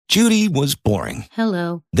Judy was boring.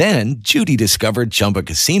 Hello. Then Judy discovered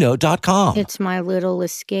ChumbaCasino.com. It's my little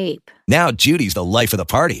escape. Now Judy's the life of the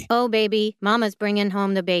party. Oh, baby, mama's bringing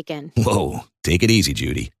home the bacon. Whoa, take it easy,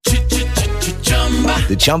 Judy.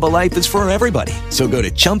 The Chumba life is for everybody. So go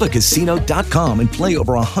to ChumbaCasino.com and play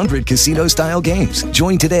over 100 casino-style games.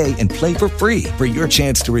 Join today and play for free for your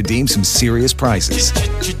chance to redeem some serious prizes.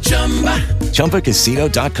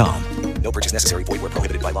 ChumbaCasino.com. No purchase necessary. Void where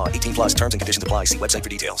prohibited by law. 18 plus terms and conditions apply. See website for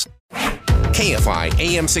details. KFI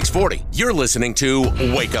AM 640. You're listening to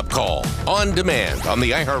Wake Up Call on demand on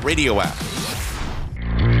the iHeartRadio app.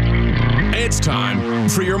 It's time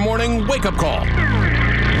for your morning wake-up call.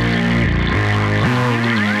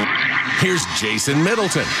 Here's Jason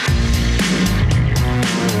Middleton.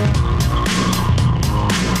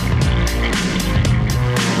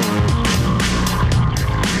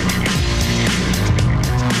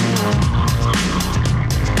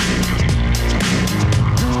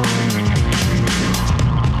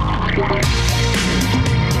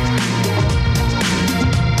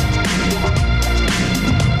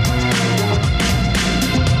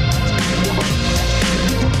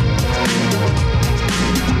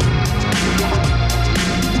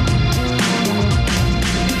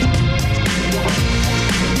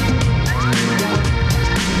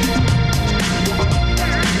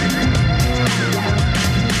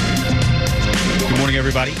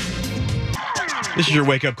 Everybody, this is your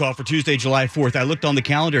wake-up call for Tuesday, July 4th. I looked on the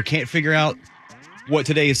calendar, can't figure out what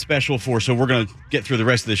today is special for, so we're going to get through the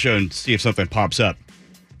rest of the show and see if something pops up.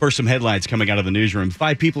 First, some headlines coming out of the newsroom.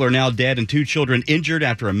 5 people are now dead and 2 children injured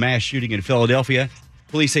after a mass shooting in Philadelphia.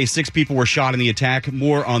 Police say 6 people were shot in the attack.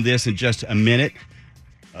 More on this in just a minute.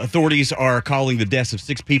 Authorities are calling the deaths of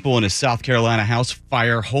 6 people in a South Carolina house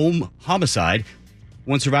fire home homicide.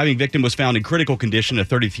 One surviving victim was found in critical condition. A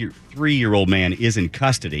 33-year-old man is in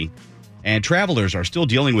custody. And travelers are still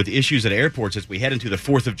dealing with issues at airports as we head into the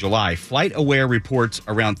 4th of July. FlightAware reports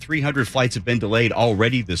around 300 flights have been delayed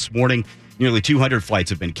already this morning. Nearly 200 flights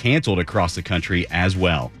have been canceled across the country as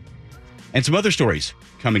well. And some other stories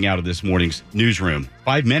coming out of this morning's newsroom.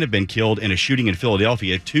 5 men have been killed in a shooting in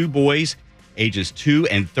Philadelphia. 2 boys, ages 2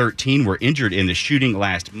 and 13, were injured in the shooting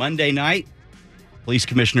last Monday night. Police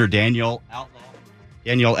Commissioner Danielle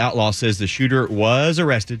Outlaw says the shooter was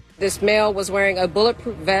arrested. This male was wearing a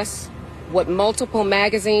bulletproof vest with multiple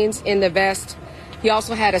magazines in the vest. He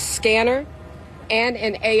also had a scanner and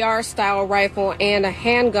an AR-style rifle and a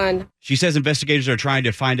handgun. She says investigators are trying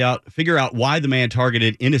to figure out why the man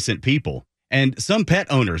targeted innocent people. And some pet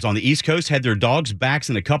owners on the East Coast had their dogs' backs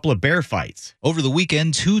in a couple of bear fights. Over the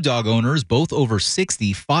weekend, 2 dog owners, both over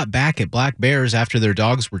 60, fought back at black bears after their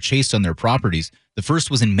dogs were chased on their properties. The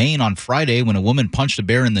first was in Maine on Friday when a woman punched a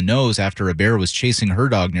bear in the nose after a bear was chasing her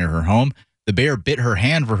dog near her home. The bear bit her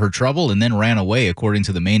hand for her trouble and then ran away, according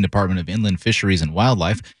to the Maine Department of Inland Fisheries and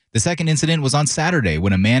Wildlife. The second incident was on Saturday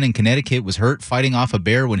when a man in Connecticut was hurt fighting off a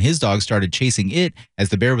bear when his dog started chasing it as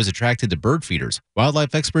the bear was attracted to bird feeders.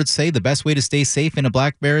 Wildlife experts say the best way to stay safe in a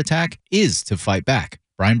black bear attack is to fight back.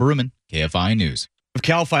 Brian Berman, KFI News.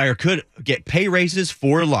 CAL FIRE could get pay raises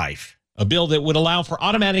for life. A bill that would allow for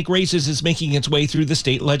automatic raises is making its way through the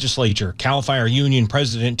state legislature. CAL FIRE Union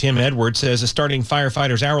President Tim Edwards says a starting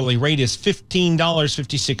firefighter's hourly rate is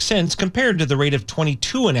 $15.56 compared to the rate of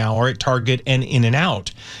 $22 an hour at Target and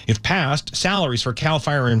In-N-Out. If passed, salaries for CAL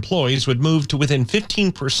FIRE employees would move to within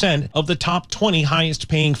 15% of the top 20 highest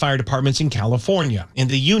paying fire departments in California.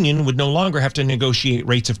 And the union would no longer have to negotiate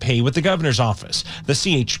rates of pay with the governor's office. The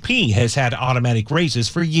CHP has had automatic raises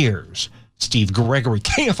for years. Steve Gregory,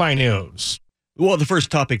 KFI News. Well, the first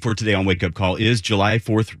topic for today on Wake Up Call is July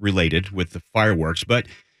 4th related with the fireworks. But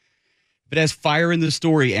if it has fire in the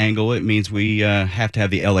story angle, it means we have to have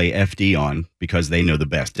the LAFD on because they know the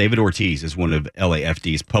best. David Ortiz is one of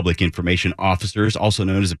LAFD's Public Information Officers, also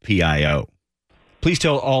known as a PIO. Please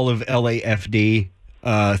tell all of LAFD,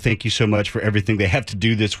 thank you so much for everything they have to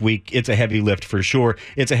do this week. It's a heavy lift for sure.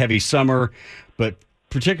 It's a heavy summer, but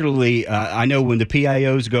particularly, I know when the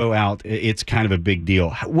PIOs go out, it's kind of a big deal.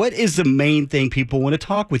 What is the main thing people want to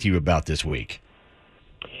talk with you about this week?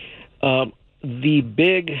 The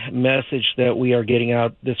big message that we are getting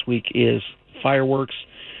out this week is fireworks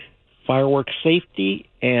safety,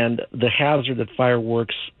 and the hazard that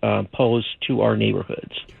fireworks pose to our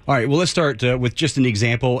neighborhoods. All right, well, let's start with just an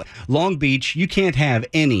example. Long Beach, you can't have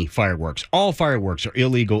any fireworks. All fireworks are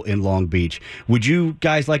illegal in Long Beach. Would you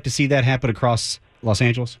guys like to see that happen across Los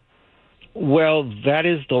Angeles? Well, that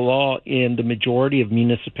is the law in the majority of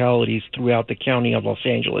municipalities throughout the county of Los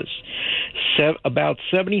Angeles. About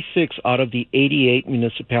 76 out of the 88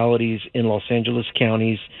 municipalities in Los Angeles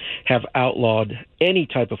counties have outlawed any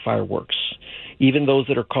type of fireworks. even those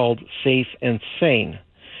that are called safe and sane.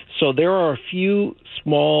 So there are a few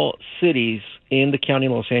small cities in the county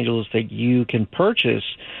of Los Angeles that you can purchase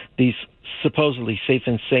these supposedly safe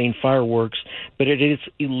and sane fireworks, but it is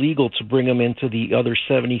illegal to bring them into the other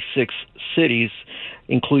 76 cities,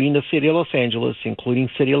 including the city of Los Angeles, including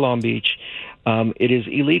city of Long Beach. It is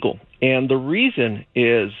illegal. And the reason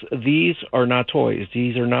is these are not toys.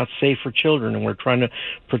 These are not safe for children. And we're trying to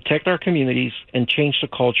protect our communities and change the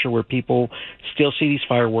culture where people still see these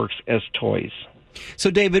fireworks as toys.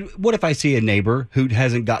 So, David, what if I see a neighbor who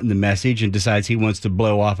hasn't gotten the message and decides he wants to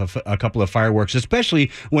blow off a couple of fireworks,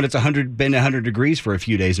 especially when it's been 100 degrees for a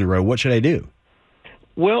few days in a row? What should I do?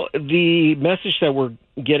 Well, the message that we're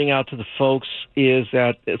getting out to the folks is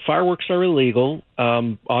that fireworks are illegal.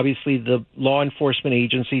 Obviously, the law enforcement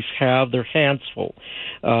agencies have their hands full.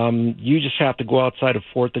 You just have to go outside of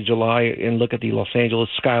 4th of July and look at the Los Angeles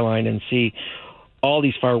skyline and see all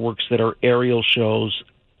these fireworks that are aerial shows.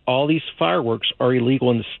 All these fireworks are illegal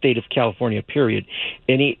in the state of California, period.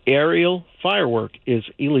 Any aerial firework is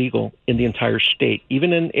illegal in the entire state.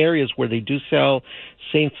 Even in areas where they do sell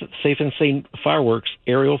safe and sane fireworks,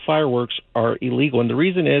 aerial fireworks are illegal. And the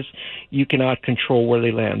reason is you cannot control where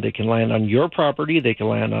they land. They can land on your property. They can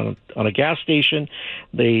land on a gas station.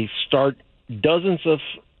 They start dozens of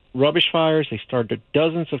rubbish fires. They started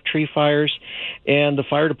dozens of tree fires, and the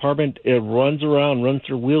fire department runs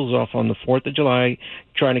their wheels off on the 4th of July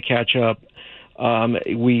trying to catch up.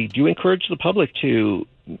 We do encourage the public to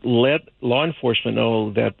let law enforcement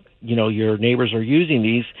know that your neighbors are using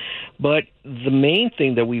these, but the main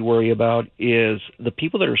thing that we worry about is the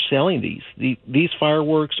people that are selling these. These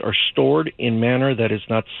fireworks are stored in manner that is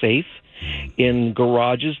not safe, in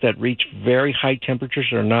garages that reach very high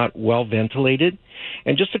temperatures, are not well ventilated.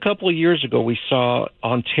 And just a couple of years ago, we saw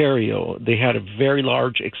Ontario. They had a very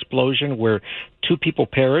large explosion where 2 people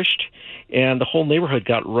perished, and the whole neighborhood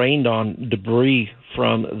got rained on debris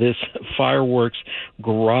from this fireworks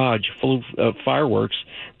garage full of fireworks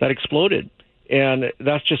that exploded. And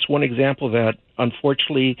that's just one example that,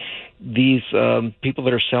 unfortunately, these people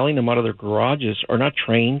that are selling them out of their garages are not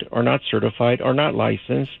trained, are not certified, are not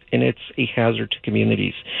licensed, and it's a hazard to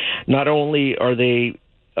communities. Not only are they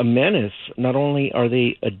a menace, not only are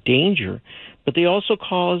they a danger, but they also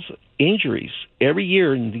cause injuries. Every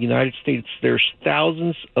year in the United States, there's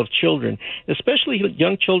thousands of children, especially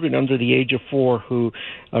young children under the age of 4, who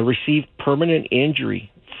receive permanent injury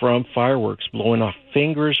from fireworks, blowing off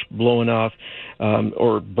fingers, blowing off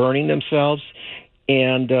or burning themselves.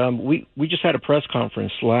 And we just had a press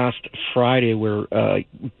conference last Friday where a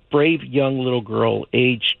brave young little girl,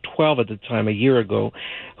 age 12 at the time, a year ago,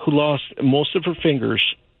 who lost most of her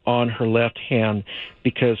fingers on her left hand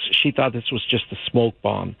because she thought this was just a smoke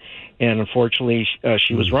bomb. And unfortunately,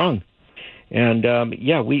 she was wrong. And,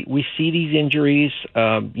 we see these injuries,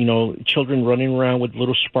 children running around with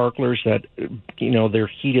little sparklers that, their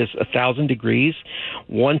heat is 1,000 degrees.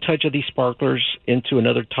 One touch of these sparklers into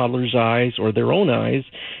another toddler's eyes or their own eyes,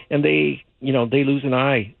 and they lose an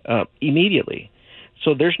eye immediately.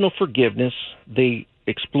 So there's no forgiveness. They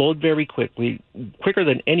explode very quickly, quicker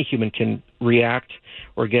than any human can react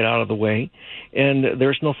or get out of the way. And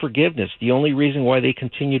there's no forgiveness. The only reason why they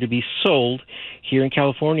continue to be sold here in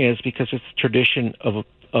California is because it's a tradition of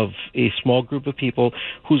a small group of people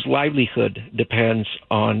whose livelihood depends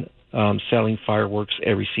on selling fireworks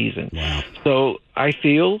every season. Wow. So I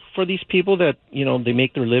feel for these people that, they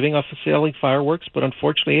make their living off of selling fireworks, but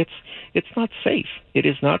unfortunately it's not safe. It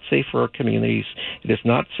is not safe for our communities. It is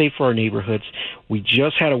not safe for our neighborhoods. We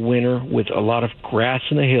just had a winter with a lot of grass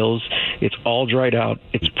in the hills. It's all dried out.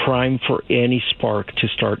 It's prime for any spark to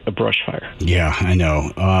start a brush fire. Yeah, I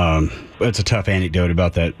know. That's a tough anecdote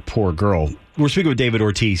about that poor girl. We're speaking with David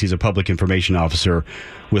Ortiz. He's a public information officer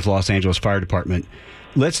with Los Angeles Fire Department.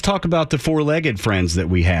 Let's talk about the 4-legged friends that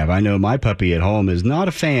we have. I know my puppy at home is not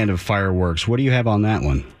a fan of fireworks. What do you have on that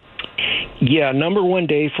one? Yeah, number one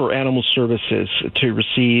day for animal services to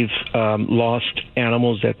receive lost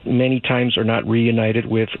animals that many times are not reunited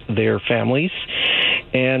with their families.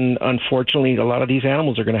 And unfortunately, a lot of these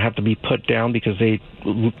animals are going to have to be put down because they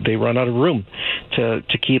run out of room to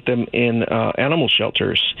keep them in animal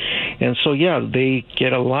shelters. And so, they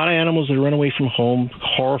get a lot of animals that run away from home,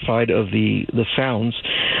 horrified of the sounds.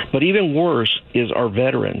 But even worse, is our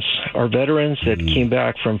veterans that came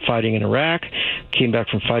back from fighting in Iraq, came back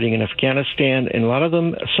from fighting in Afghanistan, and a lot of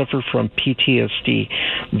them suffer from PTSD.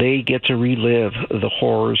 They get to relive the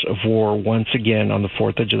horrors of war once again on the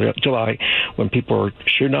 4th of July when people are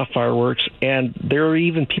shooting off fireworks, and there are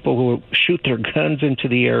even people who shoot their guns into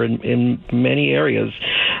the air in many areas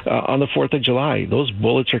on the 4th of July. Those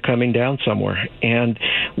bullets are coming down somewhere. And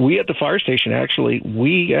we at the fire station,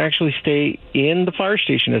 we actually stay in the fire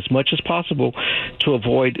station as much as possible to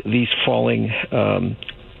avoid these falling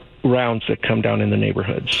rounds that come down in the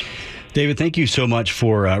neighborhoods. David, thank you so much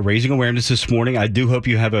for raising awareness this morning. I do hope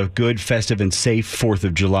you have a good, festive, and safe 4th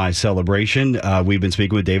of July celebration. We've been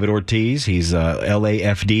speaking with David Ortiz. He's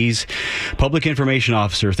LAFD's Public Information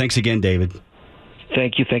Officer. Thanks again, David.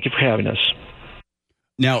 Thank you. Thank you for having us.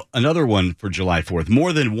 Now, another one for July 4th.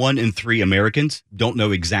 More than 1 in 3 Americans don't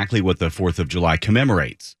know exactly what the 4th of July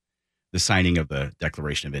commemorates. The signing of the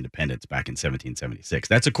Declaration of Independence back in 1776.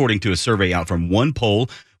 That's according to a survey out from one poll,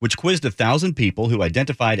 which quizzed 1,000 people who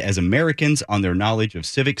identified as Americans on their knowledge of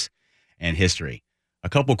civics and history. A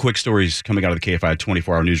couple quick stories coming out of the KFI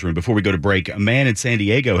 24-hour newsroom. Before we go to break, a man in San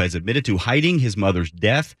Diego has admitted to hiding his mother's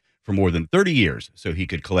death for more than 30 years so he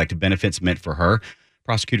could collect benefits meant for her.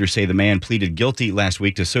 Prosecutors say the man pleaded guilty last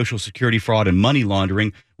week to Social Security fraud and money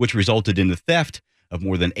laundering, which resulted in the theft of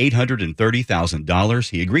more than $830,000.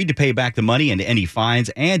 He agreed to pay back the money and any fines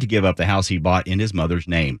and to give up the house he bought in his mother's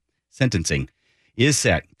name. Sentencing is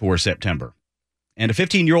set for September. And a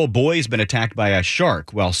 15-year-old boy has been attacked by a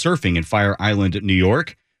shark while surfing in Fire Island, New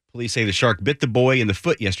York. Police say the shark bit the boy in the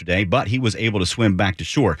foot yesterday, but he was able to swim back to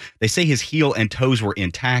shore. They say his heel and toes were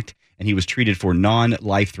intact, and he was treated for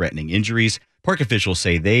non-life-threatening injuries. Park officials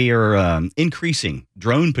say they are increasing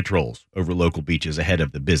drone patrols over local beaches ahead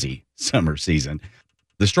of the busy summer season.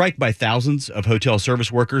 The strike by thousands of hotel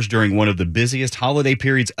service workers during one of the busiest holiday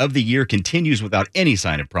periods of the year continues without any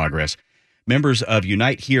sign of progress. Members of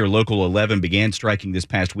Unite Here Local 11 began striking this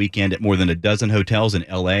past weekend at more than a dozen hotels in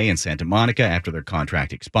L.A. and Santa Monica after their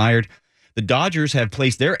contract expired. The Dodgers have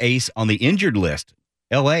placed their ace on the injured list.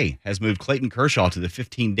 L.A. has moved Clayton Kershaw to the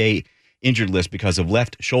 15-day injured list because of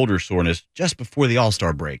left shoulder soreness just before the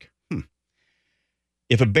All-Star break.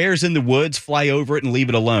 If a bear's in the woods, fly over it and leave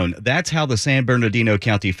it alone. That's how the San Bernardino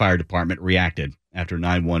County Fire Department reacted after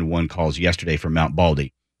 911 calls yesterday from Mount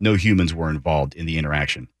Baldy. No humans were involved in the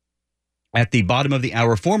interaction. At the bottom of the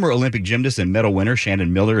hour, former Olympic gymnast and medal winner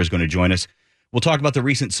Shannon Miller is going to join us. We'll talk about the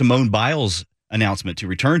recent Simone Biles announcement to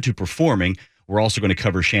return to performing. We're also going to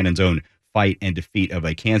cover Shannon's own fight and defeat of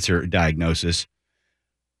a cancer diagnosis.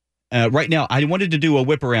 Right now, I wanted to do a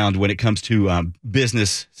whip around when it comes to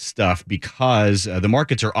business stuff because the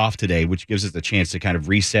markets are off today, which gives us a chance to kind of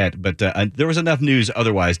reset. But there was enough news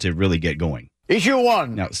otherwise to really get going. Issue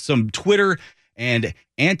 1. Now, some Twitter and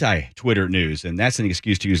anti-Twitter news, and that's an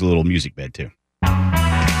excuse to use a little music bed, too.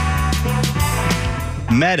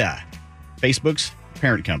 Meta, Facebook's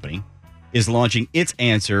parent company, is launching its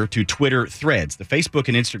answer to Twitter Threads. The Facebook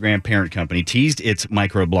and Instagram parent company teased its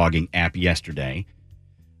microblogging app yesterday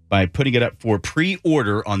by putting it up for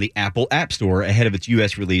pre-order on the Apple App Store ahead of its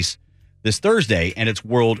U.S. release this Thursday and its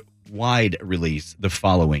worldwide release the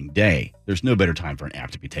following day. There's no better time for an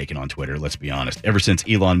app to be taken on Twitter, let's be honest. Ever since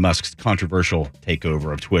Elon Musk's controversial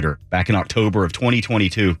takeover of Twitter back in October of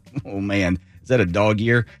 2022. Oh, man, is that a dog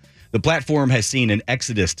year? The platform has seen an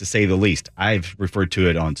exodus, to say the least. I've referred to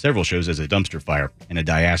it on several shows as a dumpster fire and a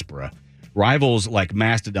diaspora. Rivals like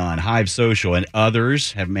Mastodon, Hive Social, and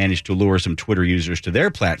others have managed to lure some Twitter users to their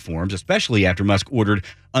platforms, especially after Musk ordered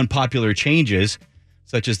unpopular changes,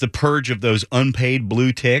 such as the purge of those unpaid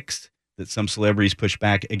blue ticks that some celebrities push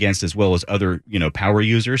back against, as well as other, power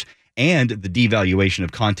users, and the devaluation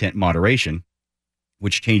of content moderation,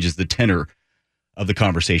 which changes the tenor of the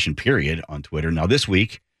conversation period on Twitter. Now, this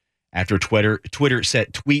week, after Twitter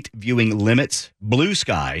set tweet viewing limits, Blue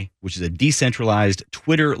Sky, which is a decentralized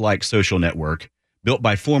Twitter-like social network built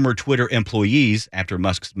by former Twitter employees after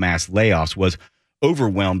Musk's mass layoffs, was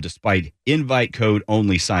overwhelmed despite invite code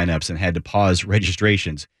only signups and had to pause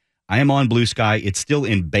registrations. I am on Blue Sky. It's still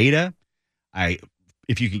in beta.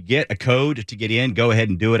 If you can get a code to get in, go ahead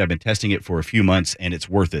and do it. I've been testing it for a few months, and it's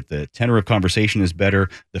worth it. The tenor of conversation is better.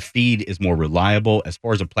 The feed is more reliable. As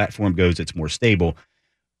far as a platform goes, it's more stable.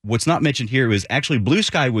 What's not mentioned here is actually Blue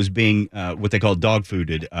Sky was being what they call dog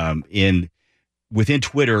fooded within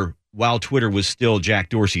Twitter while Twitter was still Jack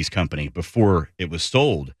Dorsey's company before it was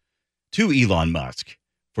sold to Elon Musk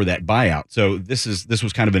for that buyout. So this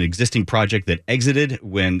was kind of an existing project that exited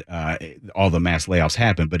when all the mass layoffs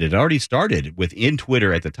happened, but it already started within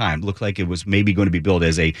Twitter at the time. Looked like it was maybe going to be built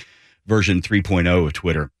as a version 3.0 of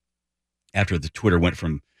Twitter after the Twitter went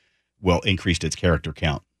from increased its character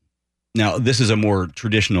count. Now, this is a more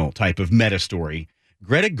traditional type of meta story.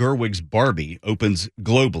 Greta Gerwig's Barbie opens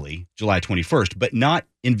globally July 21st, but not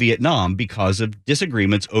in Vietnam because of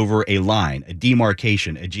disagreements over a line, a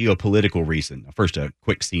demarcation, a geopolitical reason. First, a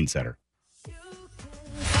quick scene setter.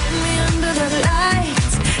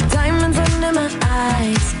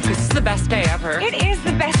 This is the best day ever. It is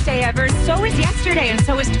the best day ever. So is yesterday, and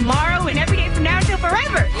so is tomorrow, and every day from now till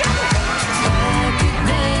forever. Do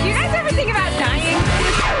you guys ever think about dying?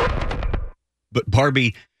 But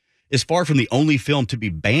Barbie is far from the only film to be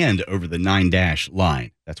banned over the 9-dash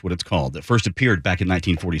line. That's what it's called. That first appeared back in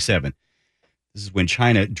 1947. This is when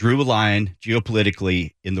China drew a line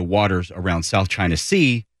geopolitically in the waters around South China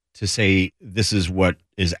Sea to say this is what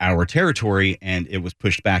is our territory, and it was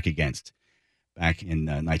pushed back against back in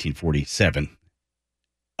 1947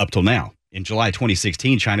 up till now. In July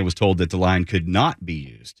 2016, China was told that the line could not be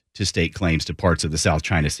used to stake claims to parts of the South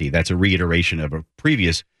China Sea. That's a reiteration of a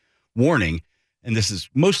previous warning, and this is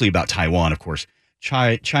mostly about Taiwan, of course.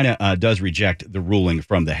 China does reject the ruling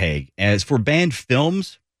from The Hague. As for banned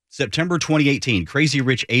films, September 2018, Crazy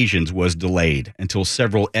Rich Asians was delayed until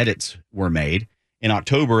several edits were made. In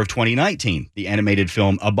October of 2019, the animated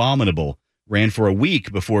film Abominable ran for a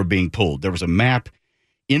week before being pulled. There was a map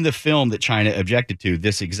in the film that China objected to.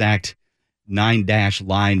 This exact 9-dash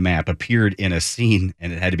line map appeared in a scene,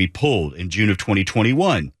 and it had to be pulled. In June of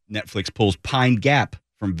 2021, Netflix pulls Pine Gap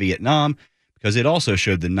from Vietnam because it also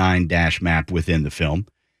showed the 9-dash map within the film.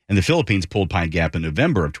 And the Philippines pulled Pine Gap in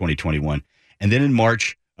November of 2021. And then in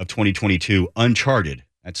March of 2022, Uncharted,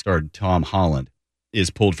 that starred Tom Holland, is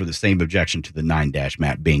pulled for the same objection to the 9-dash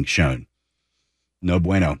map being shown. No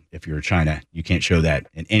bueno. If you're China, you can't show that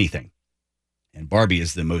in anything. And Barbie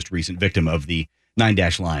is the most recent victim of the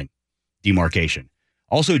 9-dash line demarcation.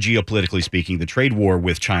 Also, geopolitically speaking, the trade war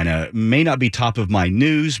with China may not be top of mind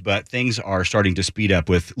news, but things are starting to speed up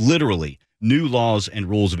with literally new laws and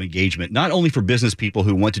rules of engagement, not only for business people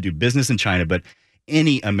who want to do business in China, but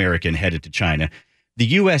any American headed to China. The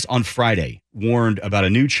U.S. on Friday warned about a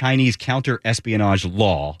new Chinese counter-espionage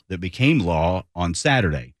law that became law on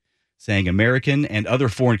Saturday, saying American and other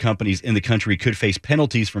foreign companies in the country could face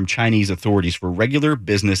penalties from Chinese authorities for regular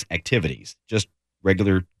business activities, just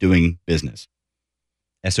regular doing business.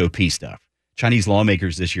 SOP stuff. Chinese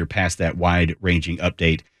lawmakers this year passed that wide-ranging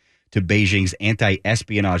update to Beijing's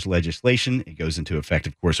anti-espionage legislation. It goes into effect,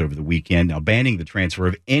 of course, over the weekend, now banning the transfer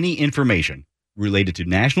of any information related to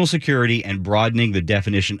national security and broadening the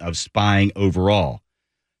definition of spying overall.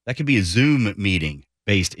 That could be a Zoom meeting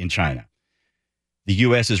based in China. The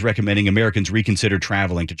U.S. is recommending Americans reconsider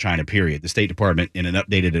traveling to China, period. The State Department, in an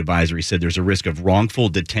updated advisory, said there's a risk of wrongful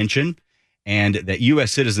detention and that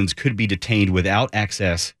U.S. citizens could be detained without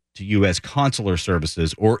access to U.S. consular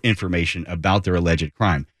services or information about their alleged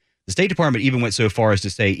crime. The State Department even went so far as to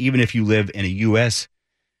say even if you live in a U.S.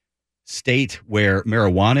 state where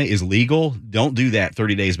marijuana is legal, don't do that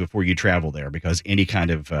 30 days before you travel there because any kind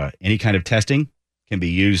of testing can be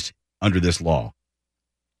used under this law.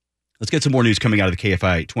 Let's get some more news coming out of the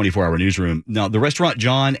KFI 24-hour newsroom. Now, the restaurant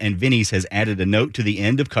John and Vinny's has added a note to the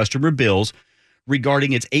end of customer bills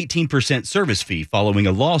regarding its 18% service fee following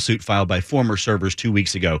a lawsuit filed by former servers 2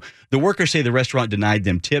 weeks ago. The workers say the restaurant denied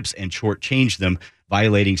them tips and shortchanged them,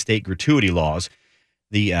 violating state gratuity laws.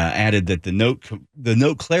 The added that the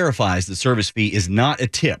note clarifies the service fee is not a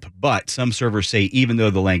tip, but some servers say even though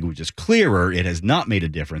the language is clearer, it has not made a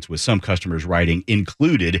difference, with some customers writing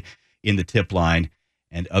included in the tip line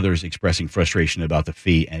and others expressing frustration about the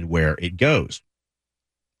fee and where it goes.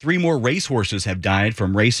 3 more racehorses have died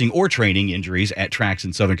from racing or training injuries at tracks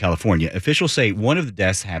in Southern California. Officials say one of the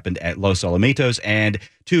deaths happened at Los Alamitos and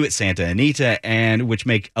 2 at Santa Anita, and which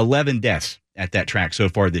make 11 deaths at that track so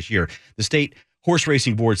far this year. The state horse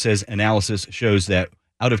racing board says analysis shows that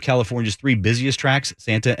out of California's 3 busiest tracks,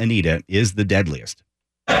 Santa Anita is the deadliest.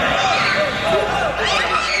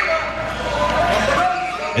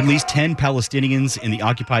 At least 10 Palestinians in the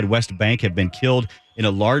occupied West Bank have been killed in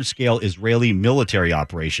a large-scale Israeli military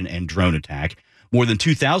operation and drone attack. More than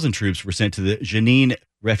 2,000 troops were sent to the Jenin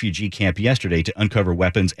refugee camp yesterday to uncover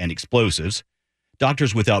weapons and explosives.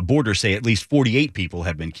 Doctors Without Borders say at least 48 people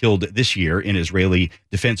have been killed this year in Israeli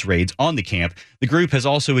defense raids on the camp. The group has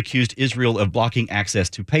also accused Israel of blocking access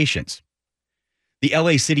to patients. The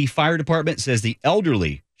LA City Fire Department says the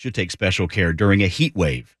elderly should take special care during a heat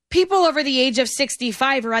wave. People over the age of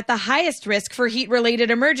 65 are at the highest risk for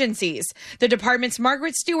heat-related emergencies. The department's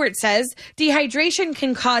Margaret Stewart says dehydration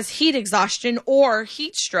can cause heat exhaustion or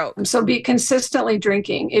heat stroke. So be consistently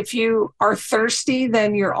drinking. If you are thirsty,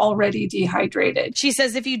 then you're already dehydrated. She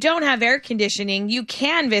says if you don't have air conditioning, you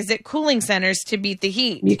can visit cooling centers to beat the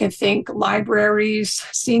heat. You can think libraries,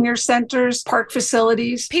 senior centers, park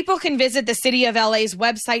facilities. People can visit the City of LA's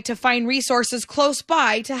website to find resources close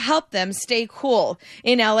by to help them stay cool.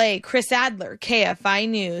 In LA, Chris Adler, KFI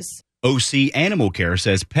News. OC Animal Care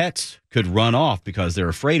says pets could run off because they're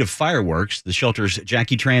afraid of fireworks. The shelter's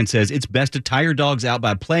Jackie Tran says it's best to tire dogs out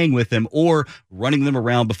by playing with them or running them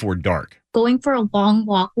around before dark. Going for a long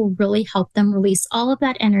walk will really help them release all of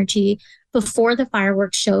that energy before the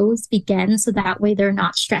fireworks shows begin, so that way they're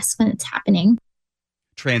not stressed when it's happening.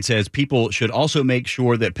 Tran says people should also make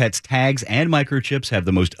sure that pets' tags and microchips have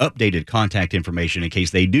the most updated contact information in case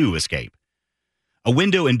they do escape. A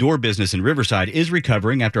window and door business in Riverside is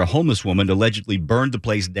recovering after a homeless woman allegedly burned the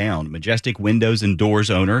place down. Majestic Windows and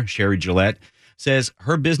Doors owner Sherry Gillette says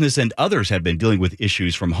her business and others have been dealing with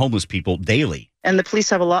issues from homeless people daily. And the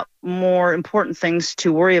police have a lot more important things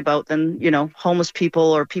to worry about than, homeless people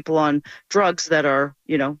or people on drugs that are,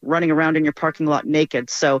 running around in your parking lot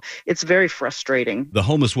naked. So it's very frustrating. The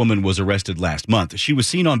homeless woman was arrested last month. She was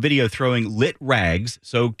seen on video throwing lit rags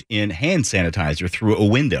soaked in hand sanitizer through a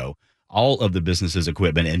window. All of the business's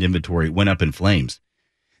equipment and inventory went up in flames.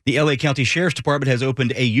 The LA County Sheriff's Department has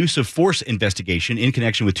opened a use of force investigation in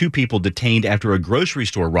connection with two people detained after a grocery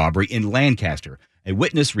store robbery in Lancaster. A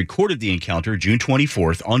witness recorded the encounter June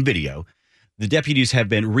 24th on video. The deputies have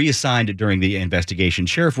been reassigned during the investigation.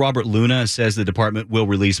 Sheriff Robert Luna says the department will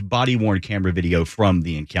release body-worn camera video from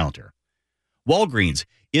the encounter. Walgreens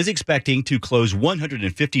is expecting to close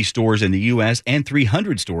 150 stores in the U.S. and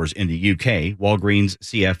 300 stores in the U.K. Walgreens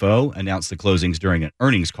CFO announced the closings during an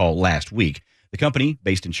earnings call last week. The company,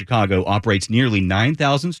 based in Chicago, operates nearly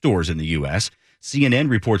 9,000 stores in the U.S. CNN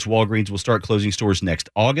reports Walgreens will start closing stores next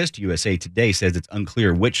August. USA Today says it's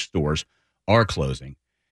unclear which stores are closing.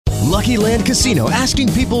 Lucky Land Casino,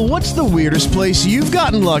 asking people, what's the weirdest place you've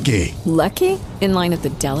gotten lucky? Lucky? In line at the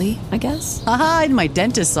deli, I guess? Aha, in my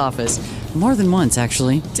dentist's office. More than once,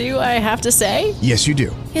 actually. Do I have to say? Yes, you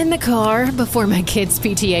do. In the car before my kids'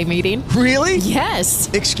 PTA meeting. Really? Yes.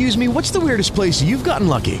 Excuse me, what's the weirdest place you've gotten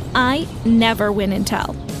lucky? I never win and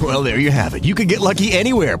tell. Well, there you have it. You can get lucky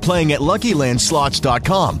anywhere, playing at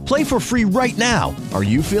LuckyLandSlots.com. Play for free right now. Are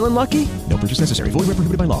you feeling lucky? No purchase necessary. Void where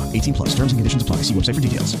prohibited by law. 18 plus. Terms and conditions apply. See website for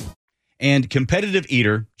details. And competitive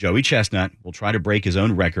eater Joey Chestnut will try to break his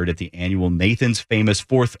own record at the annual Nathan's Famous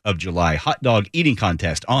 4th of July hot dog eating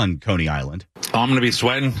contest on Coney Island. Oh, I'm going to be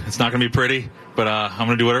sweating. It's not going to be pretty, but I'm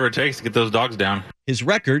going to do whatever it takes to get those dogs down. His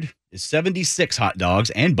record is 76 hot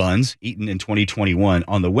dogs and buns eaten in 2021.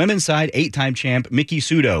 On the women's side, 8-time champ Miki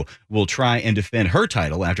Sudo will try and defend her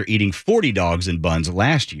title after eating 40 dogs and buns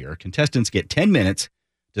last year. Contestants get 10 minutes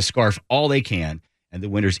to scarf all they can, and the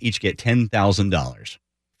winners each get $10,000.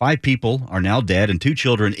 5 people are now dead and 2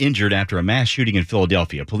 children injured after a mass shooting in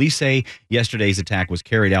Philadelphia. Police say yesterday's attack was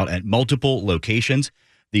carried out at multiple locations.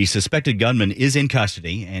 The suspected gunman is in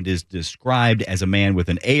custody and is described as a man with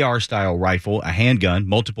an AR-style rifle, a handgun,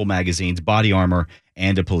 multiple magazines, body armor,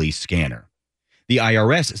 and a police scanner. The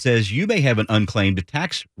IRS says you may have an unclaimed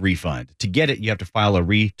tax refund. To get it, you have to file a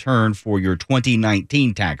return for your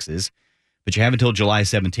 2019 taxes, but you have until July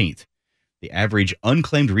 17th. The average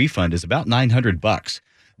unclaimed refund is about $900.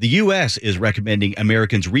 The U.S. is recommending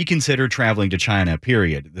Americans reconsider traveling to China,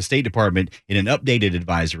 period. The State Department, in an updated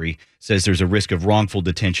advisory, says there's a risk of wrongful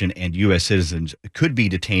detention and U.S. citizens could be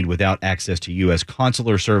detained without access to U.S.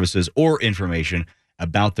 consular services or information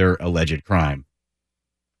about their alleged crime.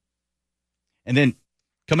 And then,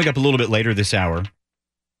 coming up a little bit later this hour,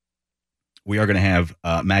 we are going to have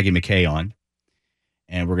Maggie McKay on,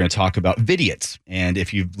 and we're going to talk about Vidiots. And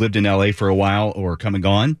if you've lived in L.A. for a while or come and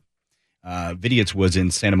gone, Vidiots was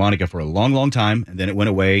in Santa Monica for a long, long time, and then it went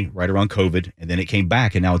away right around COVID, and then it came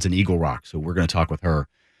back, and now it's in Eagle Rock. So we're going to talk with her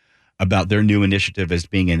about their new initiative as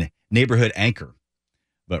being a neighborhood anchor.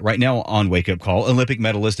 But right now on Wake Up Call, Olympic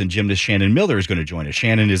medalist and gymnast Shannon Miller is going to join us.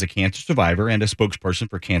 Shannon is a cancer survivor and a spokesperson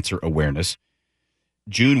for cancer awareness.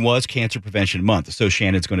 June was Cancer Prevention Month, so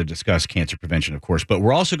Shannon's going to discuss cancer prevention, of course. But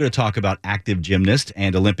we're also going to talk about active gymnast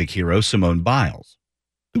and Olympic hero Simone Biles.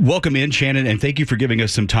 Welcome in, Shannon, and thank you for giving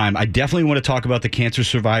us some time. I definitely want to talk about the cancer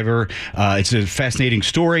survivor. It's a fascinating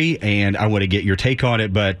story, and I want to get your take on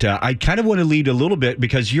it, but I kind of want to lead a little bit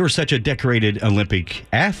because you're such a decorated Olympic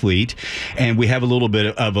athlete, and we have a little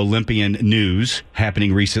bit of Olympian news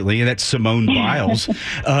happening recently, and that's Simone Biles.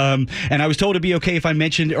 And I was told it'd be okay if I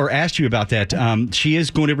mentioned or asked you about that. She is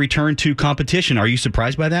going to return to competition. Are you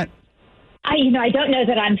surprised by that? I don't know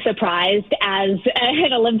that I'm surprised as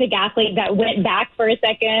an Olympic athlete that went back for a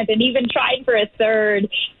second and even tried for a third.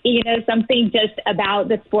 Something just about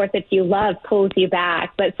the sport that you love pulls you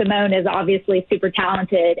back. But Simone is obviously super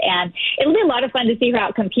talented, and it'll be a lot of fun to see her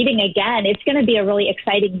out competing again. It's going to be a really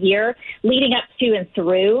exciting year leading up to and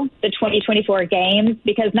through the 2024 games,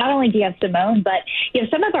 because not only do you have Simone, but you have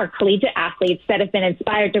some of our collegiate athletes that have been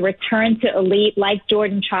inspired to return to elite, like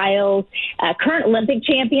Jordan Childs, current Olympic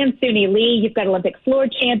champion Suni Lee. You've got Olympic floor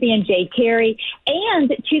champion Jay Carey,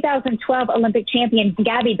 and 2012 Olympic champion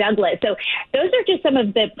Gabby Douglas. So those are just some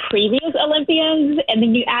of the previous Olympians, and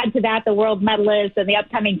then you add to that the world medalists and the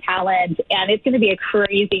upcoming talent, and it's going to be a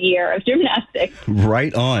crazy year of gymnastics.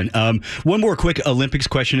 Right on. One more quick Olympics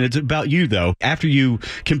question. It's about you, though. After you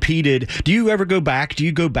competed, do you ever go back? Do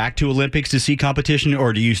you go back to Olympics to see competition,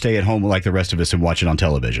 or do you stay at home like the rest of us and watch it on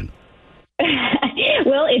television?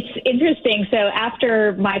 Well, it's interesting. So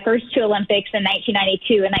after my first two Olympics in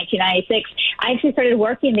 1992 and 1996, I actually started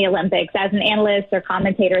working the Olympics as an analyst or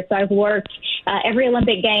commentator. So I've worked every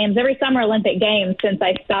summer Olympic Games since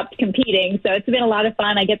I stopped competing. So it's been a lot of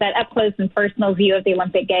fun. I get that up close and personal view of the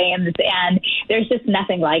Olympic Games, and there's just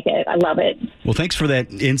nothing like it. I love it. Well, thanks for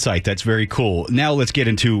that insight. That's very cool. Now let's get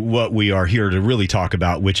into what we are here to really talk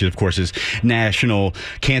about, which of course is National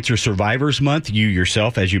Cancer Survivors Month. You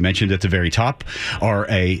yourself, as you mentioned at the very top, are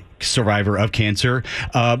a survivor of cancer.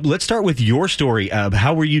 Let's start with your story.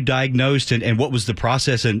 How were you diagnosed, and what was the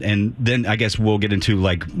process? And then I guess we'll get into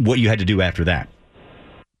like what you had to do after that.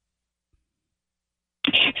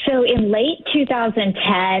 So in late 2010,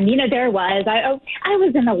 I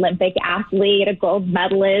was an Olympic athlete, a gold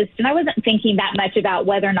medalist, and I wasn't thinking that much about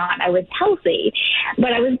whether or not I was healthy,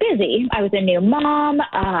 but I was busy. I was a new mom.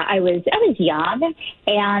 I was young,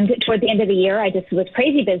 and toward the end of the year, I just was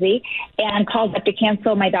crazy busy and called up to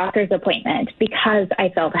cancel my doctor's appointment because I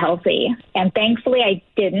felt healthy. And thankfully, I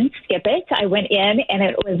didn't skip it. I went in, and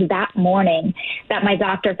it was that morning that my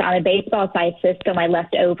doctor found a baseball-sized cyst on my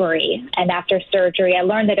left ovary. And after surgery, I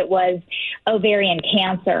learned that it was ovarian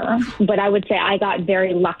cancer, but I would say I got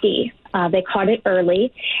very lucky. They caught it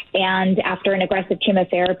early, and after an aggressive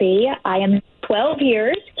chemotherapy, I am 12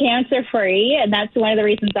 years cancer-free, and that's one of the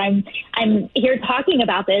reasons I'm here talking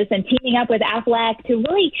about this and teaming up with AFLAC to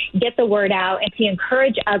really get the word out and to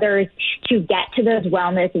encourage others to get to those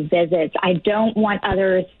wellness visits. I don't want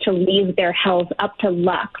others to leave their health up to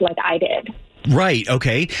luck like I did. Right.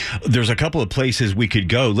 Okay. There's a couple of places we could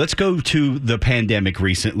go. Let's go to the pandemic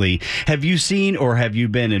recently. Have you seen or have you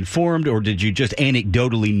been informed, or did you just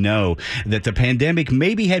anecdotally know that the pandemic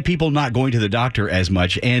maybe had people not going to the doctor as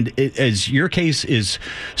much? And as your case is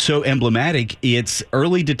so emblematic, its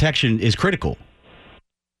early detection is critical.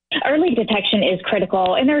 Early detection is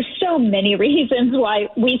critical, and there's so many reasons why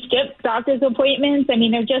we skip doctor's appointments. I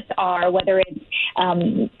mean, there just are, whether it's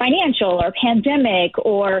financial or pandemic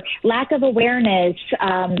or lack of awareness.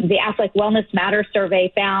 The AFLAC Wellness Matters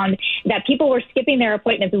survey found that people were skipping their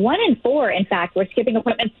appointments. 1 in 4, in fact, were skipping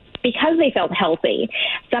appointments because they felt healthy.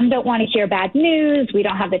 Some don't want to hear bad news. We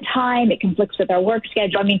don't have the time. It conflicts with our work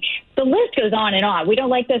schedule. I mean, the list goes on and on. We don't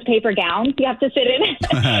like those paper gowns you have to sit in.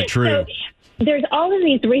 True. So, there's all of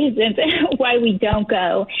these reasons why we don't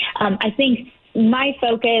go. I think my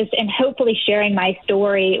focus and hopefully sharing my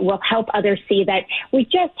story will help others see that we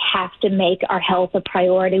just have to make our health a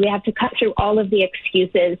priority. We have to cut through all of the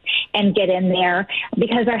excuses and get in there,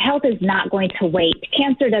 because our health is not going to wait.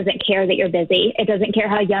 Cancer doesn't care that you're busy. It doesn't care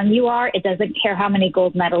how young you are. It doesn't care how many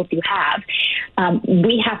gold medals you have.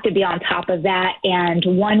 We have to be on top of that. And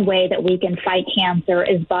one way that we can fight cancer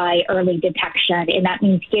is by early detection. And that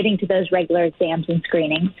means getting to those regular exams and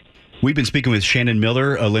screenings. We've been speaking with Shannon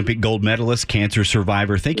Miller, Olympic gold medalist, cancer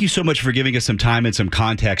survivor. Thank you so much for giving us some time and some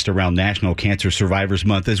context around National Cancer Survivors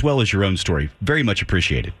Month, as well as your own story. Very much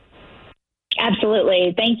appreciated.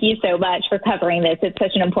 Absolutely. Thank you so much for covering this. It's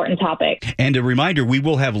such an important topic. And a reminder, we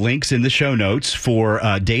will have links in the show notes for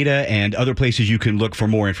data and other places you can look for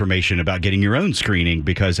more information about getting your own screening,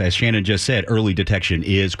 because as Shannon just said, early detection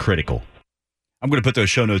is critical. I'm going to put those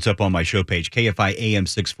show notes up on my show page,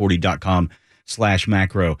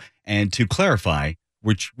 KFIAM640.com/macro. And to clarify,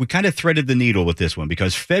 which we kind of threaded the needle with this one,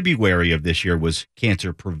 because February of this year was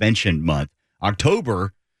Cancer Prevention Month.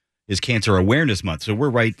 October is Cancer Awareness Month. So we're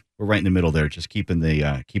right in the middle there, just keeping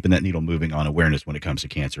that needle moving on awareness when it comes to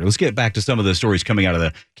cancer. Let's get back to some of the stories coming out of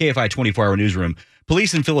the KFI 24-hour newsroom.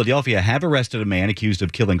 Police in Philadelphia have arrested a man accused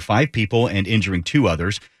of killing 5 people and injuring 2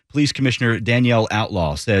 others. Police Commissioner Danielle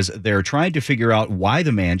Outlaw says they're trying to figure out why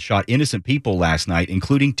the man shot innocent people last night,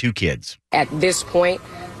 including 2 kids. At this point,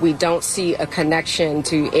 we don't see a connection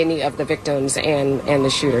to any of the victims and the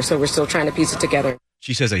shooter, so we're still trying to piece it together.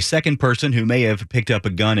 She says a second person who may have picked up a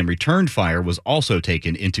gun and returned fire was also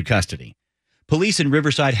taken into custody. Police in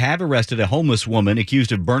Riverside have arrested a homeless woman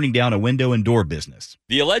accused of burning down a window and door business.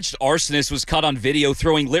 The alleged arsonist was caught on video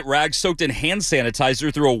throwing lit rags soaked in hand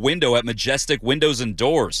sanitizer through a window at Majestic Windows and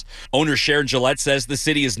Doors. Owner Sharon Gillette says the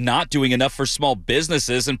city is not doing enough for small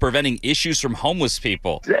businesses and preventing issues from homeless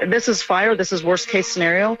people. This is fire. This is worst case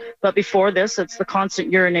scenario. But before this, it's the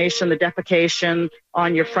constant urination, the defecation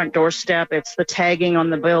on your front doorstep. It's the tagging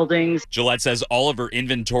on the buildings. Gillette says all of her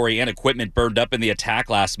inventory and equipment burned up in the attack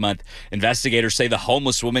last month. Investigators say the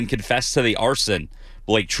homeless woman confessed to the arson.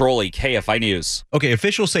 Blake Trolley, KFI News. Okay,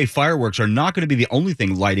 officials say fireworks are not going to be the only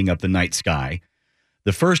thing lighting up the night sky.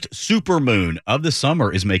 The first supermoon of the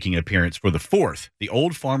summer is making an appearance for the 4th. The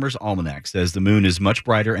Old Farmer's Almanac says the moon is much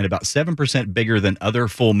brighter and about 7% bigger than other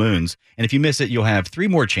full moons. And if you miss it, you'll have 3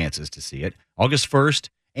 more chances to see it. August 1st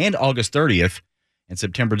and August 30th and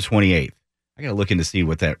September 28th. I got to look in to see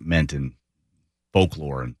what that meant in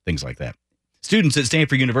folklore and things like that. Students at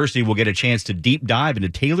Stanford University will get a chance to deep dive into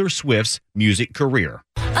Taylor Swift's music career.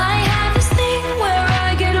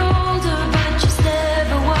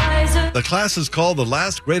 The class is called The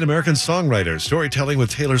Last Great American Songwriter, Storytelling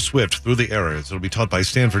with Taylor Swift Through the Eras. It'll be taught by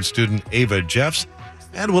Stanford student Ava Jeffs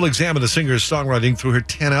and will examine the singer's songwriting through her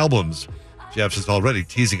 10 albums. Jeffs is already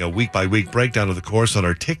teasing a week-by-week breakdown of the course on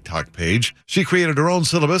her TikTok page. She created her own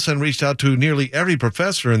syllabus and reached out to nearly every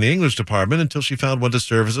professor in the English department until she found one to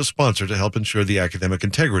serve as a sponsor to help ensure the academic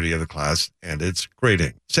integrity of the class and its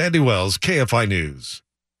grading. Sandy Wells, KFI News.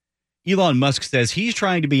 Elon Musk says he's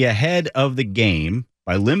trying to be ahead of the game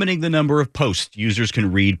by limiting the number of posts users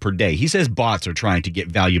can read per day. He says bots are trying to get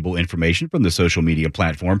valuable information from the social media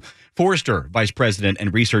platform. Forrester Vice President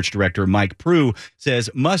and Research Director Mike Prue says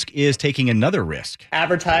Musk is taking another risk.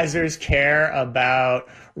 Advertisers care about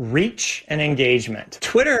reach and engagement.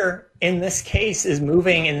 Twitter, in this case, is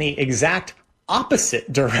moving in the exact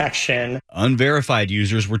opposite direction. Unverified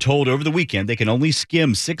users were told over the weekend they can only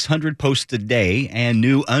skim 600 posts a day, and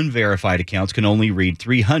new unverified accounts can only read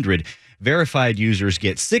 300. Verified users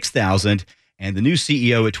get 6,000, and the new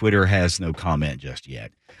CEO at Twitter has no comment just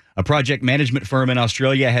yet. A project management firm in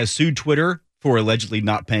Australia has sued Twitter for allegedly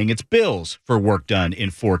not paying its bills for work done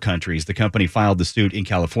in 4 countries. The company filed the suit in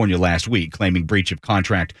California last week, claiming breach of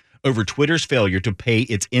contract over Twitter's failure to pay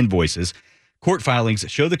its invoices. Court filings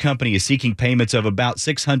show the company is seeking payments of about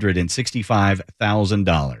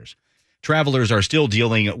 $665,000. Travelers are still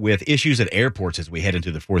dealing with issues at airports as we head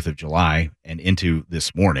into the 4th of July and into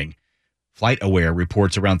this morning. FlightAware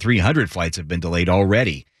reports around 300 flights have been delayed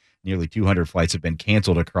already. Nearly 200 flights have been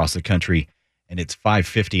canceled across the country, and it's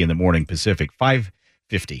 5:50 in the morning Pacific,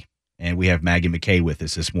 5:50. And we have Maggie McKay with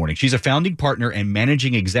us this morning. She's a founding partner and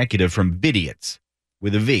managing executive from Vidiots,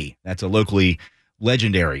 with a V. That's a locally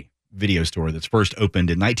legendary video store that's first opened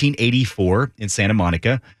in 1984 in Santa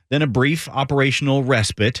Monica, then a brief operational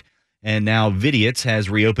respite, and now Vidiots has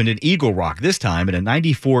reopened in Eagle Rock, this time in a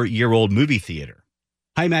 94-year-old movie theater.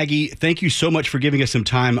 Hi, Maggie. Thank you so much for giving us some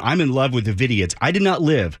time. I'm in love with the Vidiots. I did not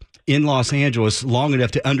live in Los Angeles long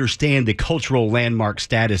enough to understand the cultural landmark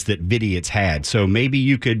status that Vidiots had. So maybe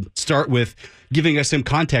you could start with giving us some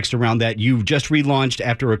context around that. You just relaunched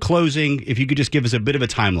after a closing. If you could just give us a bit of a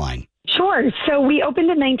timeline. Sure. So we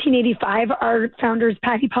opened in 1985. Our founders,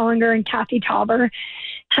 Patty Pollinger and Kathy Tauber,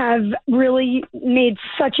 have really made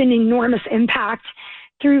such an enormous impact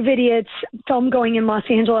through Vidiots, film going in Los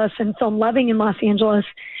Angeles and film loving in Los Angeles.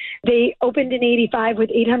 They opened in 85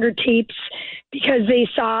 with 800 tapes because they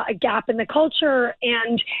saw a gap in the culture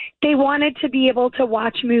and they wanted to be able to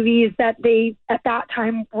watch movies that they, at that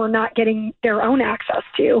time, were not getting their own access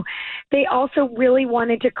to. They also really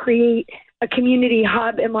wanted to create a community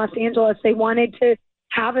hub in Los Angeles. They wanted to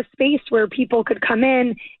have a space where people could come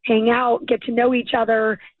in, hang out, get to know each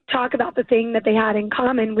other, talk about the thing that they had in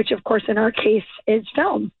common, which, of course, in our case is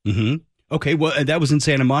film. Mm-hmm. Okay, well, that was in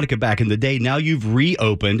Santa Monica back in the day. Now you've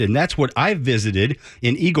reopened, and that's what I've visited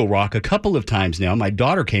in Eagle Rock a couple of times now. My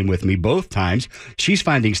daughter came with me both times. She's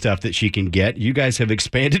finding stuff that she can get. You guys have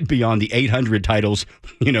expanded beyond the 800 titles,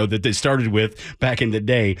 that they started with back in the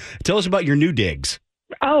day. Tell us about your new digs.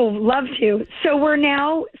 Oh, love to. So we're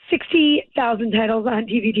now 60,000 titles on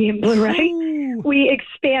DVD and Blu-ray. We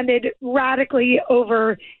expanded radically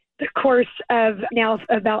over the course of now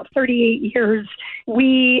about 38 years.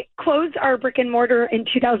 We closed our brick and mortar in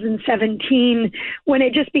 2017 when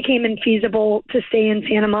it just became infeasible to stay in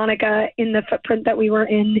Santa Monica in the footprint that we were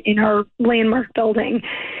in our landmark building.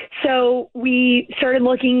 So we started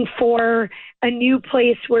looking for a new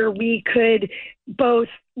place where we could both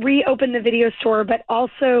reopen the video store, but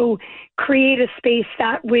also create a space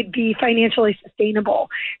that would be financially sustainable.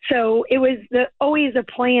 So it was always a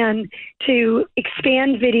plan to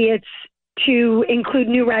expand Vidiots to include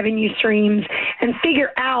new revenue streams and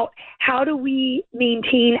figure out how do we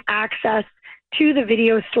maintain access to the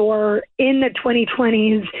video store in the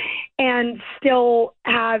 2020s and still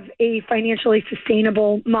have a financially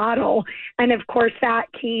sustainable model. And of course, that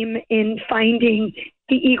came in finding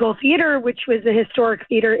the Eagle Theater, which was a historic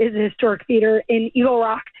theater, is a historic theater in Eagle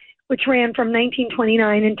Rock, which ran from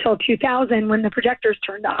 1929 until 2000 when the projectors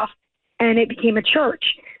turned off and it became a church.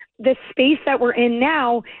 The space that we're in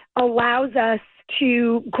now allows us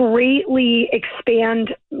to greatly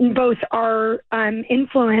expand both our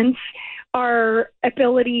influence, our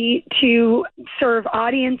ability to serve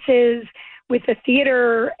audiences with the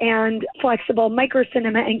theater and flexible micro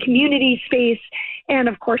cinema and community space, and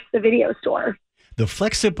of course the video store. The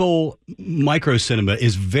flexible micro cinema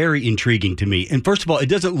is very intriguing to me. And first of all, it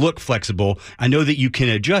doesn't look flexible. I know that you can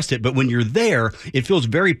adjust it, but when you're there, it feels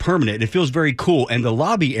very permanent. It feels very cool. And the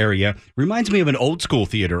lobby area reminds me of an old school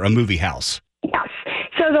theater, a movie house. Yes.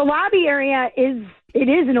 So the lobby area is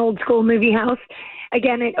an old school movie house.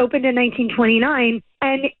 Again, it opened in 1929,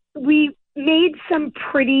 and we made some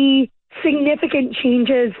pretty significant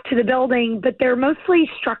changes to the building, but they're mostly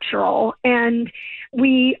structural. And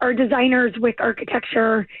we are designers with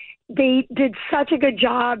architecture. They did such a good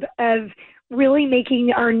job of really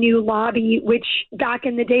making our new lobby, which back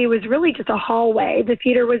in the day was really just a hallway. The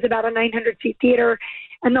theater was about a 900-seat theater,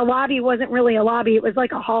 and the lobby wasn't really a lobby. It was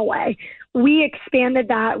like a hallway. We expanded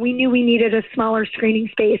that. We knew we needed a smaller screening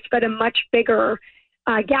space, but a much bigger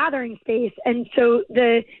gathering space. And so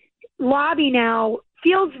the lobby now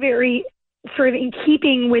feels very sort of in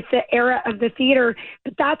keeping with the era of the theater,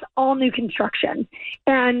 but that's all new construction.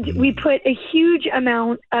 And we put a huge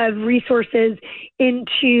amount of resources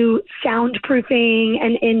into soundproofing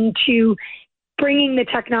and into bringing the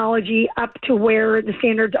technology up to where the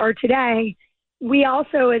standards are today. We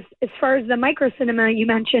also, as far as the micro cinema you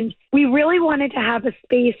mentioned, we really wanted to have a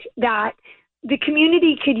space that the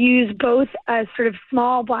community could use both as sort of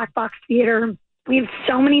small black box theater. We have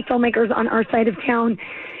so many filmmakers on our side of town,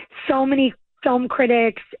 so many film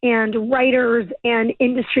critics and writers and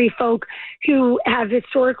industry folk who have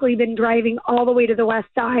historically been driving all the way to the West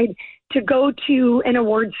Side to go to an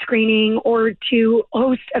award screening or to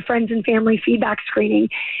host a friends and family feedback screening.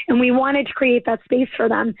 And we wanted to create that space for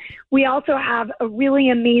them. We also have a really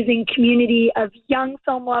amazing community of young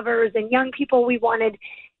film lovers and young people. We wanted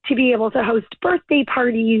to be able to host birthday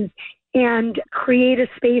parties and create a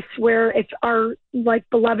space where if our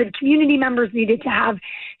beloved community members needed to have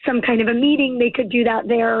some kind of a meeting, they could do that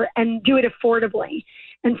there and do it affordably.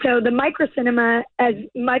 And so the micro cinema, as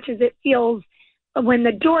much as it feels when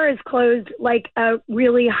the door is closed like a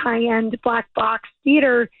really high-end black box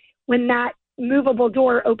theater, when that movable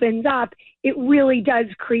door opens up, it really does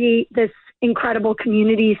create this incredible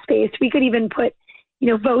community space. We could even put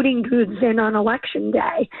voting booths in on election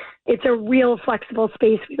day. It's a real flexible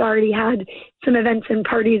space. We've already had some events and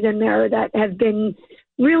parties in there that have been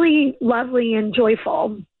really lovely and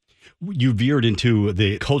joyful. You veered into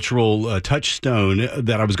the cultural touchstone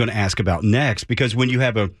that I was going to ask about next, because when you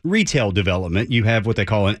have a retail development, you have what they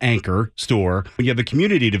call an anchor store. When you have a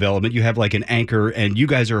community development, you have like an anchor, and you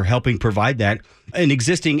guys are helping provide that, an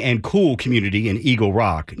existing and cool community in Eagle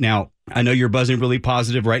Rock. Now, I know you're buzzing really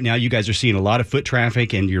positive right now. You guys are seeing a lot of foot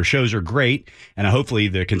traffic and your shows are great. And hopefully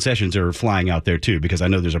the concessions are flying out there too, because I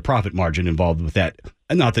know there's a profit margin involved with that.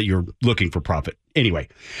 Not that you're looking for profit. Anyway,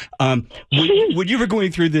 when you were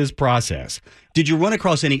going through this process, did you run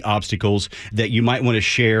across any obstacles that you might want to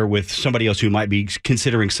share with somebody else who might be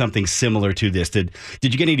considering something similar to this? Did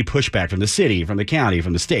you get any pushback from the city, from the county,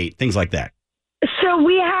 from the state, things like that? So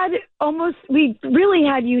we really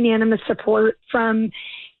had unanimous support from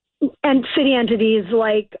and city entities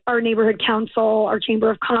like our neighborhood council, our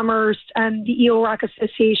Chamber of Commerce, and the Eagle Rock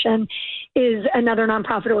Association is another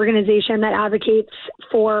nonprofit organization that advocates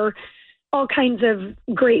for all kinds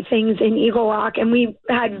of great things in Eagle Rock. And we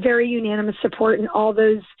had very unanimous support in all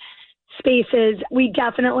those spaces. We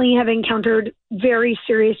definitely have encountered very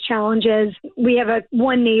serious challenges. We have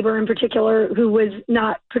one neighbor in particular who was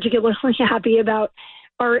not particularly happy about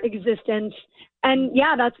our existence. And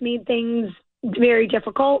yeah, that's made things very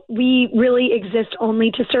difficult. We really exist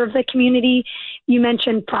only to serve the community, You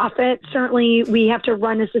mentioned profit. Certainly, we have to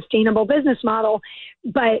run a sustainable business model,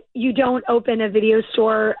 but you don't open a video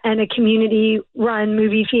store and a community-run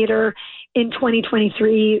movie theater in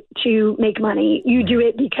 2023 to make money. You do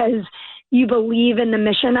it because you believe in the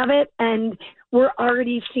mission of it, and we're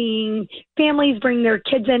already seeing families bring their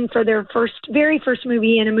kids in for their very first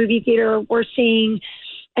movie in a movie theater. We're seeing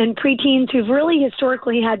and preteens who've really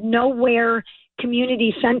historically had nowhere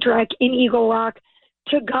community-centric in Eagle Rock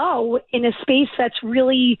to go in a space that's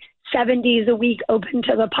really 7 days a week open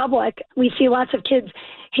to the public. We see lots of kids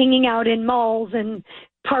hanging out in malls and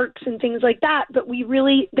parks and things like that, but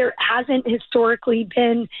there hasn't historically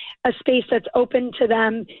been a space that's open to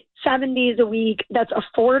them 7 days a week, that's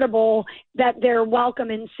affordable, that they're welcome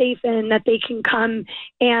and safe in, that they can come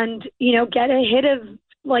and, get a hit of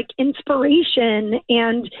like inspiration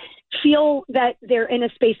and feel that they're in a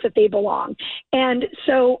space that they belong. And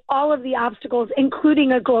so all of the obstacles,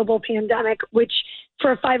 including a global pandemic, which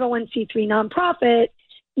for a 501c3 nonprofit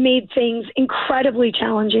made things incredibly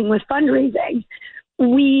challenging with fundraising,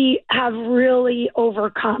 we have really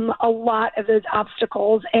overcome a lot of those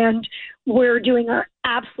obstacles, and we're doing our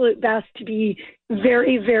absolute best to be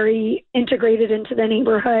very, very integrated into the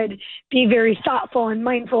neighborhood, be very thoughtful and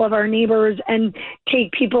mindful of our neighbors, and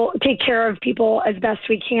take care of people as best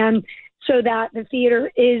we can so that the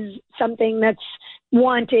theater is something that's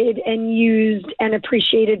wanted and used and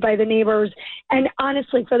appreciated by the neighbors. And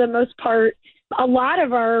honestly, for the most part, a lot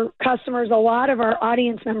of our customers, a lot of our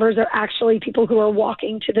audience members are actually people who are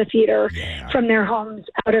walking to the theater from their homes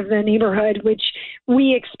out of the neighborhood, which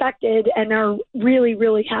we expected and are really,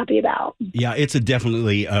 really happy about. Yeah, it's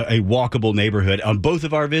definitely a walkable neighborhood. On both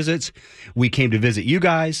of our visits, we came to visit you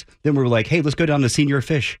guys. Then we were like, hey, let's go down to Senior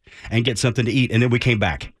Fish and get something to eat. And then we came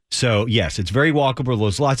back. So, yes, it's very walkable.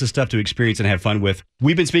 There's lots of stuff to experience and have fun with.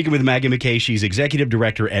 We've been speaking with Maggie McKay. She's executive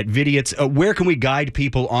director at Vidiots. Where can we guide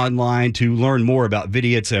people online to learn more about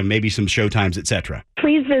Vidiots and maybe some showtimes, et cetera?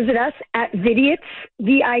 Please visit us at Vidiots,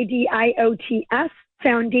 VIDIOTS,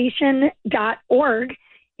 foundation.org.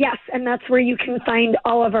 Yes, and that's where you can find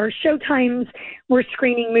all of our showtimes. We're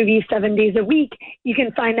screening movies 7 days a week. You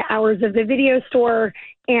can find the hours of the video store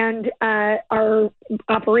and our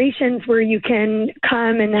operations where you can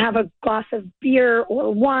come and have a glass of beer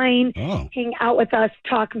or wine, hang out with us,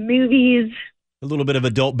 talk movies. A little bit of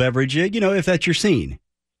adult beverage, if that's your scene.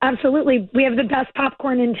 Absolutely. We have the best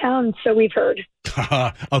popcorn in town, so we've heard.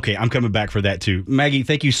 Okay, I'm coming back for that too. Maggie,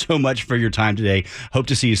 thank you so much for your time today. Hope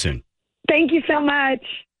to see you soon. Thank you so much.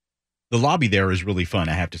 The lobby there is really fun,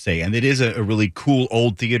 I have to say. And it is a really cool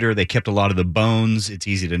old theater. They kept a lot of the bones. It's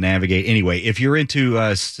easy to navigate. Anyway, if you're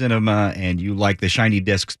into cinema and you like the shiny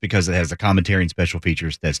discs because it has the commentary and special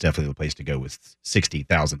features, that's definitely the place to go with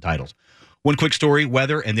 60,000 titles. One quick story,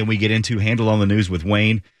 weather, and then we get into Handle on the News with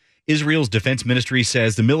Wayne. Israel's defense ministry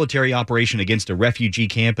says the military operation against a refugee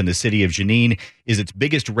camp in the city of Jenin is its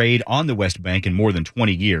biggest raid on the West Bank in more than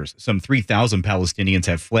 20 years. Some 3,000 Palestinians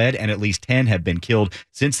have fled and at least 10 have been killed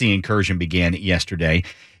since the incursion began yesterday.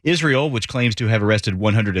 Israel, which claims to have arrested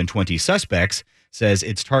 120 suspects, says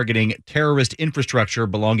it's targeting terrorist infrastructure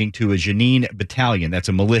belonging to a Jenin battalion. That's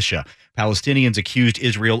a militia. Palestinians accused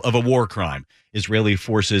Israel of a war crime. Israeli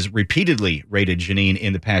forces repeatedly raided Jenin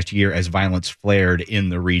in the past year as violence flared in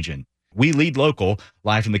the region. We lead local.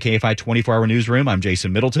 Live from the KFI 24-hour newsroom, I'm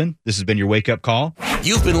Jason Middleton. This has been your Wake Up Call.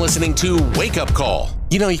 You've been listening to Wake Up Call.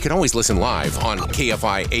 You can always listen live on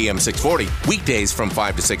KFI AM 640, weekdays from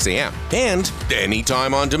 5 to 6 a.m. and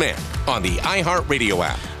anytime on demand on the iHeartRadio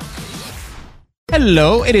app.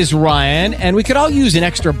 Hello, it is Ryan, and we could all use an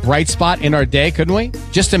extra bright spot in our day, couldn't we?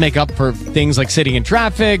 Just to make up for things like sitting in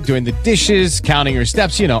traffic, doing the dishes, counting your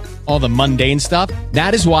steps, all the mundane stuff.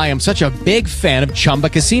 That is why I'm such a big fan of Chumba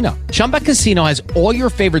Casino. Chumba Casino has all your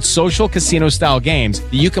favorite social casino-style games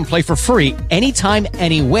that you can play for free anytime,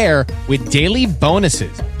 anywhere with daily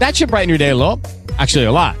bonuses. That should brighten your day a little. Actually,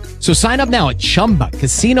 a lot. So sign up now at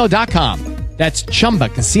ChumbaCasino.com. That's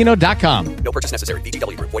ChumbaCasino.com. No purchase necessary.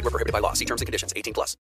 VGW Group. Void where prohibited by law. See terms and conditions. 18+.